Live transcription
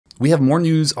we have more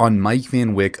news on Mike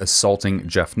Van Wyck assaulting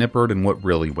Jeff Nippard and what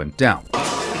really went down.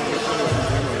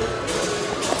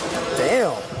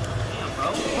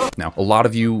 Now, a lot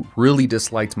of you really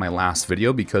disliked my last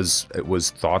video because it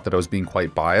was thought that I was being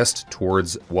quite biased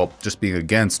towards, well, just being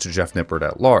against Jeff Nippard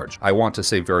at large. I want to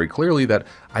say very clearly that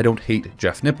I don't hate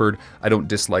Jeff Nippard. I don't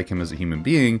dislike him as a human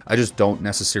being. I just don't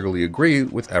necessarily agree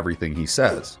with everything he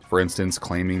says. For instance,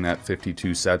 claiming that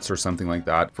 52 sets or something like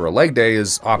that for a leg day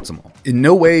is optimal. In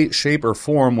no way, shape, or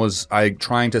form was I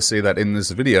trying to say that in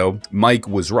this video, Mike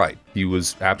was right. He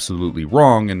was absolutely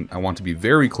wrong, and I want to be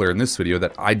very clear in this video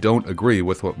that I don't agree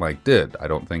with what Mike did. I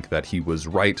don't think that he was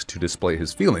right to display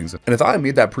his feelings. And I thought I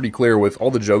made that pretty clear with all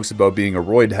the jokes about being a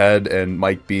roid head and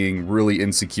Mike being really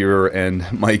insecure and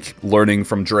Mike learning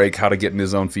from Drake how to get in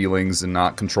his own feelings and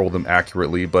not control them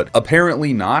accurately, but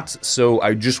apparently not. So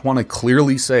I just want to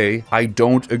clearly say I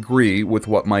don't agree with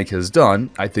what Mike has done.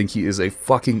 I think he is a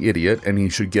fucking idiot and he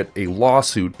should get a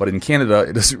lawsuit, but in Canada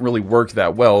it doesn't really work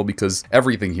that well because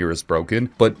everything here is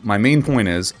broken. But my main point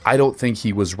is I don't think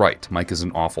he was right. Mike is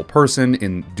an awful person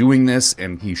in doing this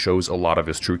and he shows a lot of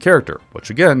his true character,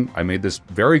 which again, I made this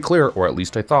very clear, or at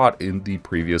least I thought in the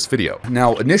previous video.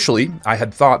 Now, initially, I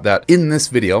had thought that in this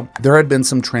video, there had been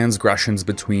some transgressions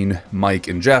between Mike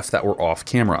and Jeff that were off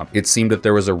camera. It seemed that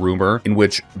there was a rumor in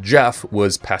which Jeff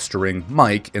was pestering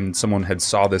Mike and someone had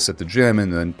saw this at the gym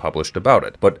and then published about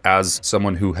it. But as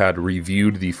someone who had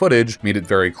reviewed the footage made it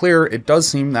very clear, it does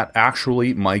seem that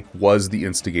actually Mike was the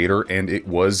instigator and it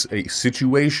was a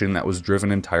situation that was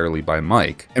driven entirely by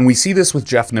Mike. And we see this with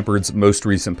Jeff Nippard's most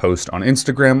recent post on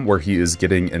Instagram where he is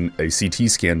getting a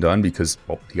CT scan done because,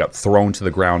 well, he got thrown to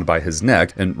the ground by his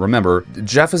neck. And remember,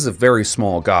 Jeff is a very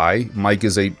small guy. Mike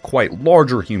is a quite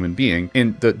larger human being,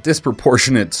 and the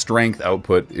disproportionate strength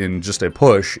output in just a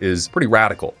push is pretty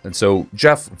radical. And so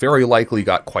Jeff very likely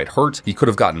got quite hurt. He could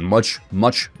have gotten much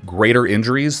greater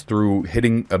injuries through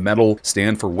hitting a metal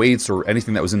stand for weights or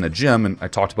anything that was in the gym, and I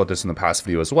talked about this in the past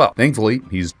video as well. Thankfully,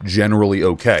 he's generally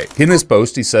okay. In this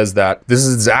post, he says that this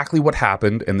is exactly what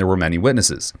happened and there were many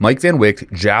witnesses. Mike Van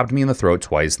Wyck jabbed me in the throat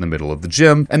twice in the middle of the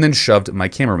gym and then shoved my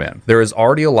cameraman. There is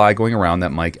already a lie going around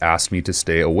that Mike asked me to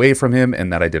stay away from him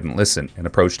and that I didn't listen and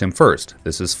approached him first.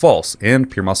 This is false, and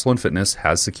Pure Muscle and Fitness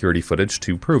has security footage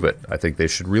to prove it. I think they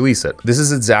should release it. This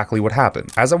is exactly what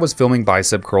happened. As I was filming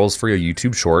bicep curls for a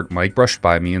YouTube short, Mike brushed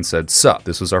by me and said, "Sup?"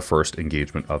 This was our first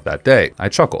engagement of that day. I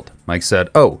chuckled. Mike said,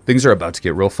 "Oh, things are about to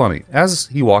get real funny," as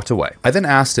he walked away. I then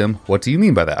asked him, "What do you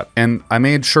mean by that?" And I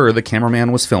made sure the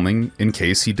cameraman was filming in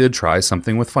case he did try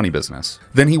something with funny business.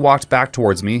 Then he walked back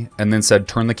towards me and then said,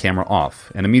 "Turn the camera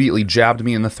off," and immediately jabbed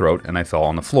me in the throat and I fell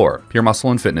on the floor. Pure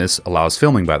Muscle and Fitness allows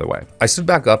filming, by the way. I stood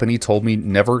back up and he told me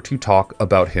never to talk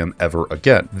about him ever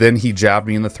again. Then he jabbed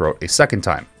me in the throat a second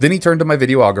time. Then he turned to my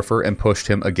videographer and pushed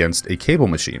him against a cable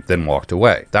machine, then walked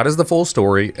away. That is the full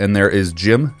story, and there is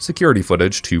gym security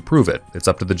footage to prove it. It's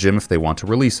up to the gym if they want to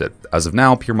release it. As of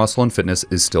now, Pure Muscle and Fitness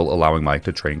is still allowing Mike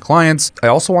to train clients. I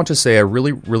also want to say I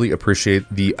really appreciate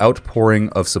the outpouring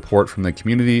of support from the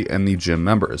community and the gym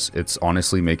members. It's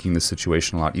honestly making the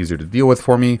situation a lot easier to deal with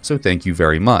for me, so thank you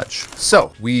very much.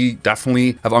 So we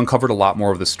definitely have uncovered a lot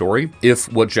more of the story.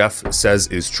 If what Jeff says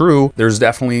is true, there's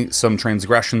definitely some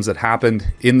transgressions that happened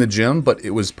in the gym, but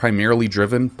it was primarily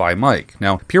driven by Mike.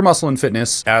 Now, Pure Muscle and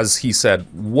Fitness, as he said,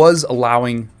 was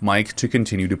allowing Mike to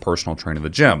continue to personal train in the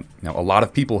gym. Now, a lot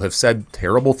of people have said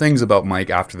terrible things about Mike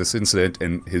after this incident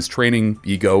and his training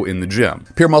ego in the gym.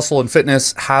 Pure Muscle and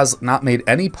Fitness has not made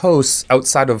any posts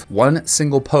outside of one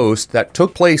single post that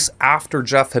took place after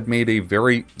Jeff had made a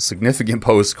very significant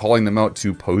post calling them out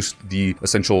to post the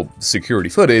essential security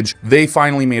footage. They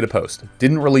finally made a post.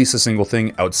 Didn't release a single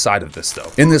thing outside of this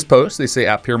though. In this post, they say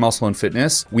at Pure Muscle and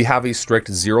Fitness, we have a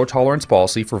strict zero tolerance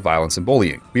policy for violence and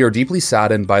bullying. We are deeply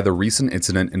saddened by the recent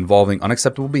incident involving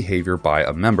unacceptable behavior by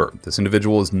a member. This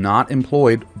individual is not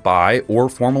employed by or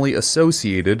formally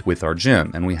associated with our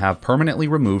gym, and we have permanently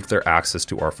removed their access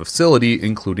to our facility,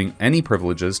 including any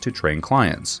privileges to train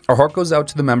clients. Our heart goes out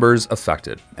to the members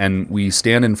affected, and we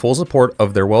stand in full support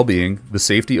of their well-being. The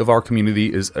safety of our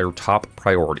community is our top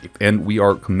priority, and we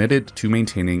are committed to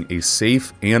maintaining a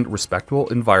safe and respectful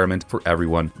environment for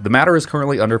everyone. The matter is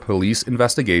currently under police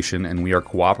investigation, and we are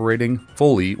cooperating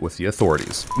fully with the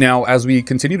authorities. Now, as we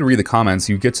continue to read the comments, comments,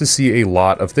 you get to see a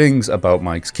lot of things about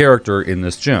Mike's character in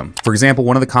this gym. For example,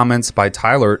 one of the comments by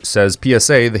Tyler says,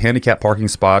 PSA, the handicap parking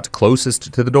spot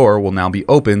closest to the door will now be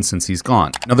open since he's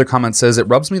gone. Another comment says, it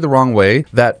rubs me the wrong way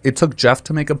that it took Jeff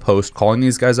to make a post calling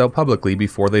these guys out publicly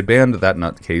before they banned that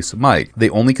nutcase Mike. They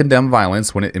only condemn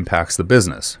violence when it impacts the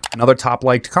business. Another top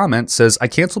liked comment says, I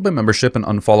canceled my membership and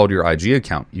unfollowed your IG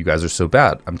account. You guys are so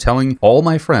bad. I'm telling all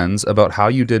my friends about how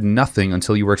you did nothing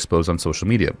until you were exposed on social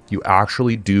media. You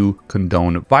actually do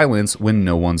condone violence when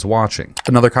no one's watching.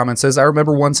 Another comment says, I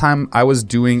remember one time I was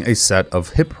doing a set of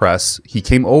hip press. He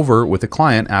came over with a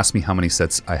client, asked me how many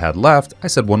sets I had left. I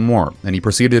said one more, and he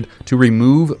proceeded to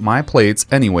remove my plates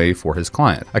anyway for his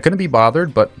client. I couldn't be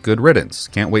bothered, but good riddance.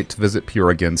 Can't wait to visit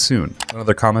Pure again soon.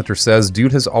 Another commenter says,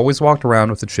 dude has always walked around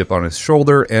with a chip on his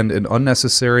shoulder and an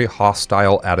unnecessary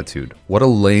hostile attitude. What a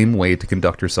lame way to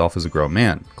conduct yourself as a grown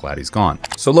man. Glad he's gone.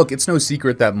 So look, it's no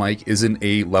secret that Mike isn't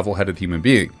a level-headed human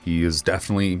being. He is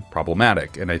definitely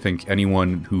problematic, and I think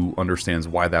anyone who understands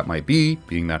why that might be,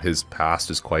 being that his past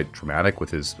is quite traumatic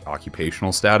with his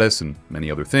occupational status and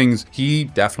many other things, he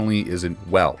definitely isn't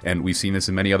well. And we've seen this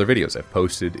in many other videos. I've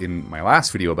posted in my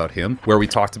last video about him, where we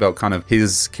talked about kind of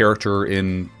his character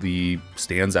in the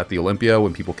stands at the Olympia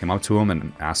when people came up to him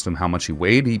and asked him how much he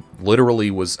weighed. He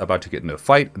literally was about to get into a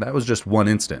fight, and that was just one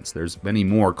instance. There's many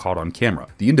more caught on camera.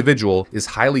 The individual is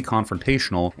highly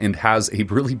confrontational and has a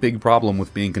really big problem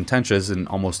with being contentious in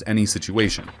almost any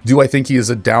situation. Do I think he is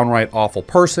a downright awful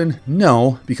person?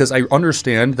 No, because I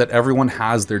understand that everyone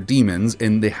has their demons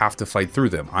and they have to fight through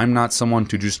them. I'm not someone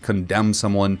to just condemn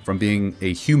someone from being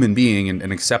a human being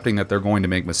and accepting that they're going to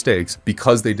make mistakes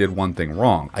because they did one thing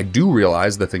wrong. I do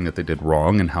realize the thing that they did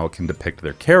wrong and how it can depict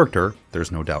their character.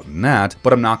 There's no doubt in that,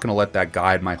 but I'm not going to let that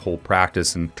guide my whole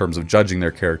practice in terms of judging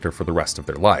their character for the rest of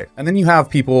their life. And then you have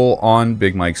people on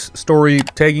Big Mike's story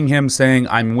tagging him saying,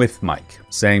 I'm with Mike,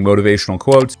 saying motivational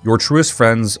quotes, your truest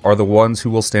friends are the ones who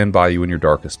will stand by you in your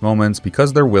darkest moments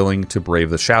because they're willing to brave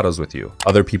the shadows with you.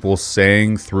 Other people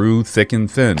saying through thick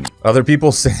and thin. Other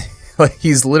people saying, like,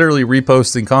 he's literally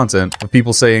reposting content of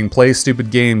people saying, play stupid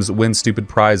games, win stupid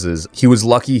prizes. He was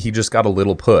lucky he just got a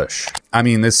little push. I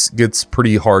mean, this gets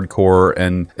pretty hardcore,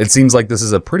 and it seems like this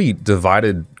is a pretty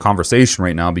divided conversation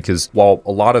right now, because while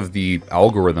a lot of the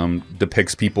algorithm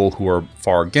depicts people who are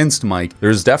far against Mike,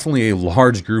 there's definitely a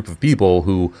large group of people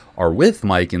who are with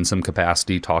Mike in some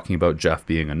capacity, talking about Jeff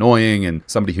being annoying and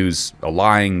somebody who's a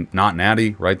lying, not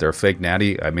natty, right? They're a fake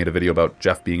natty. I made a video about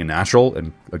Jeff being a natural,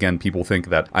 and again, people think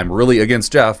that I'm really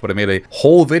against Jeff, but I made a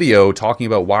whole video talking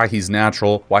about why he's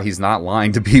natural, why he's not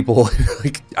lying to people.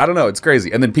 Like, I don't know, it's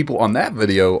crazy. And then people on that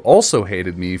video also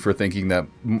hated me for thinking that,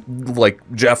 like,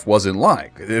 Jeff wasn't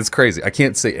lying. It's crazy. I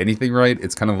can't say anything right.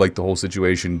 It's kind of like the whole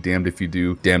situation, damned if you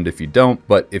do, damned if you don't.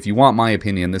 But if you want my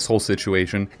opinion, this whole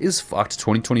situation is fucked.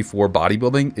 2024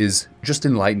 bodybuilding is just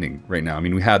enlightening right now. I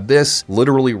mean, we had this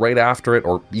literally right after it,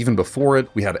 or even before it.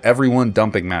 We had everyone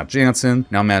dumping Matt Jansen.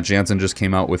 Now Matt Jansen just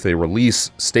came out with a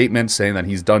release statement saying that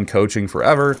he's done coaching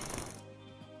forever.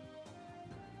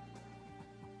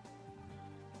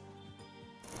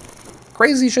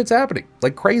 Crazy shit's happening.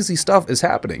 Like, crazy stuff is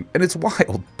happening, and it's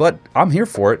wild, but I'm here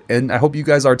for it, and I hope you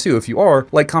guys are too. If you are,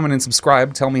 like, comment, and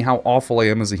subscribe. Tell me how awful I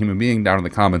am as a human being down in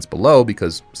the comments below,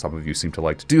 because some of you seem to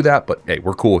like to do that, but hey,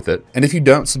 we're cool with it. And if you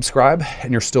don't subscribe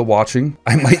and you're still watching,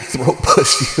 I might throat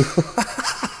push you.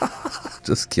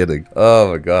 Just kidding.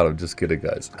 Oh my God, I'm just kidding,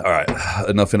 guys. All right,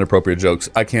 enough inappropriate jokes.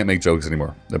 I can't make jokes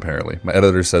anymore, apparently. My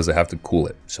editor says I have to cool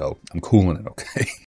it, so I'm cooling it, okay?